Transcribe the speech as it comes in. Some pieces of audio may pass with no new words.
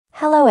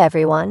Hello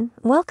everyone,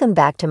 welcome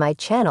back to my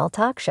channel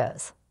Talk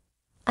Shows.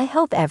 I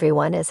hope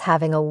everyone is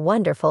having a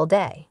wonderful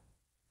day.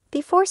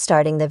 Before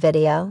starting the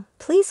video,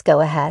 please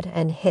go ahead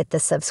and hit the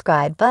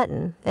subscribe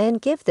button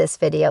and give this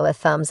video a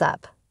thumbs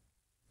up.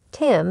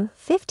 Tim,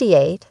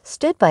 58,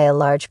 stood by a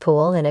large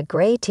pool in a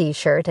gray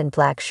t-shirt and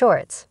black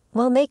shorts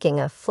while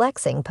making a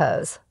flexing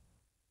pose.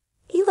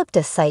 He looked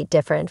a sight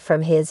different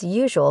from his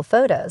usual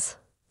photos,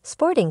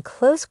 sporting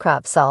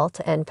close-cropped salt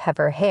and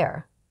pepper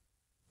hair.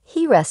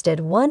 He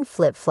rested one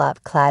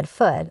flip-flop-clad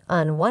foot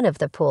on one of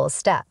the pool's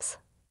steps.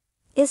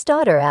 His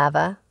daughter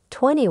Ava,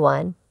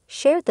 21,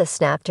 shared the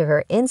snap to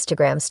her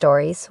Instagram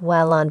stories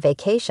while on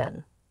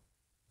vacation.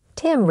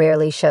 Tim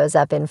rarely shows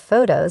up in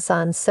photos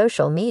on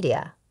social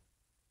media.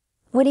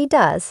 When he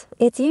does,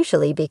 it's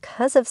usually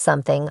because of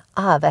something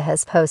Ava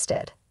has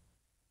posted.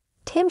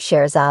 Tim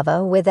shares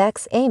Ava with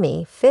ex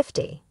Amy,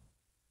 50.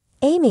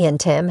 Amy and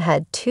Tim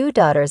had two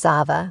daughters,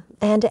 Ava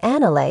and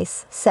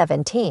Annalise,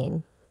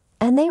 17.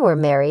 And they were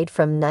married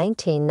from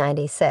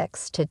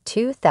 1996 to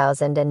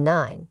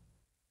 2009.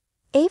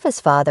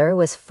 Ava's father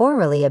was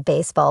formerly a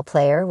baseball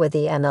player with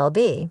the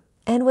MLB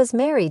and was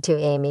married to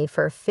Amy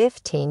for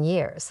 15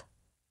 years.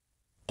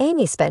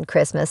 Amy spent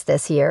Christmas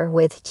this year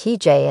with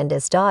TJ and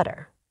his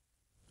daughter.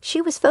 She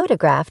was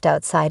photographed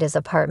outside his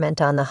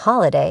apartment on the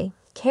holiday,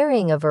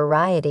 carrying a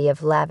variety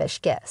of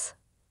lavish gifts.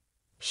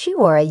 She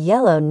wore a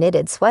yellow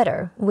knitted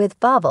sweater with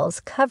baubles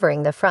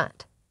covering the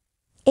front.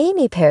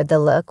 Amy paired the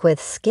look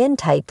with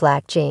skin-tight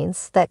black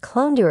jeans that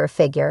clung to her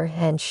figure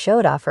and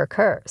showed off her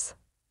curves.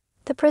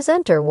 The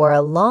presenter wore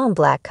a long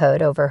black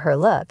coat over her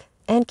look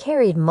and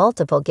carried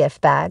multiple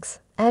gift bags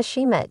as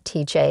she met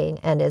TJ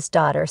and his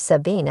daughter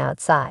Sabine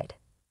outside.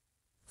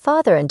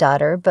 Father and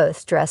daughter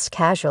both dressed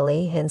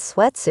casually in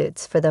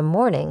sweatsuits for the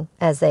morning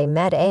as they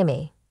met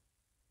Amy.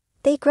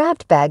 They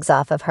grabbed bags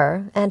off of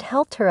her and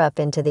helped her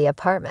up into the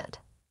apartment.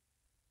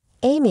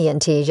 Amy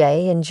and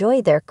TJ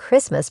enjoyed their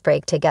Christmas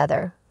break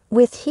together,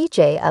 with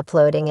TJ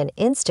uploading an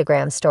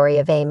Instagram story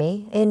of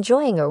Amy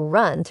enjoying a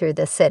run through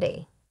the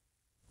city.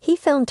 He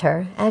filmed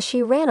her as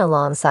she ran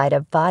alongside a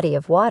body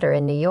of water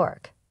in New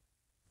York.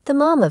 The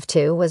mom of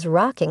two was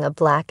rocking a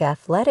black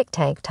athletic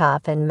tank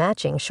top and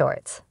matching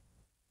shorts.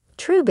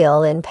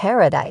 Truebill in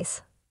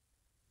paradise.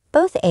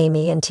 Both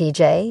Amy and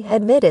TJ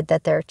admitted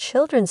that their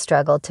children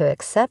struggled to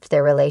accept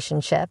their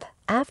relationship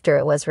after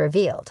it was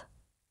revealed.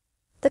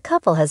 The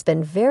couple has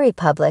been very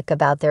public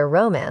about their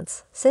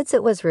romance since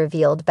it was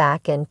revealed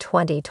back in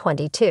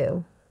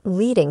 2022,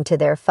 leading to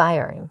their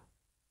firing.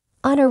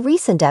 On a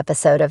recent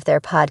episode of their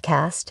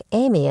podcast,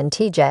 Amy and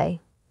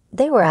TJ,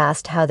 they were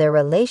asked how their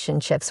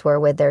relationships were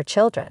with their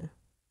children.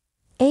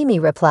 Amy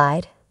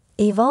replied,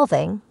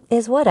 "Evolving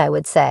is what I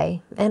would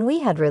say, and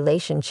we had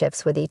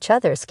relationships with each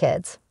other's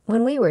kids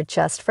when we were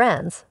just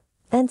friends,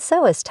 and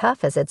so as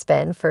tough as it's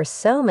been for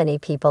so many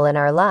people in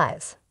our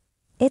lives,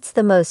 it's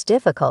the most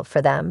difficult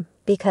for them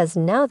because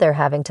now they're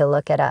having to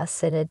look at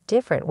us in a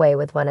different way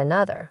with one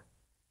another.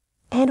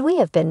 And we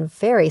have been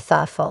very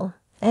thoughtful,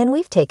 and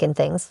we've taken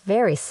things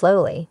very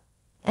slowly,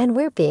 and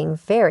we're being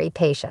very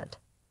patient.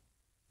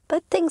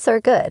 But things are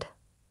good.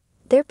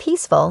 They're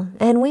peaceful,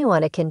 and we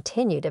want to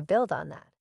continue to build on that."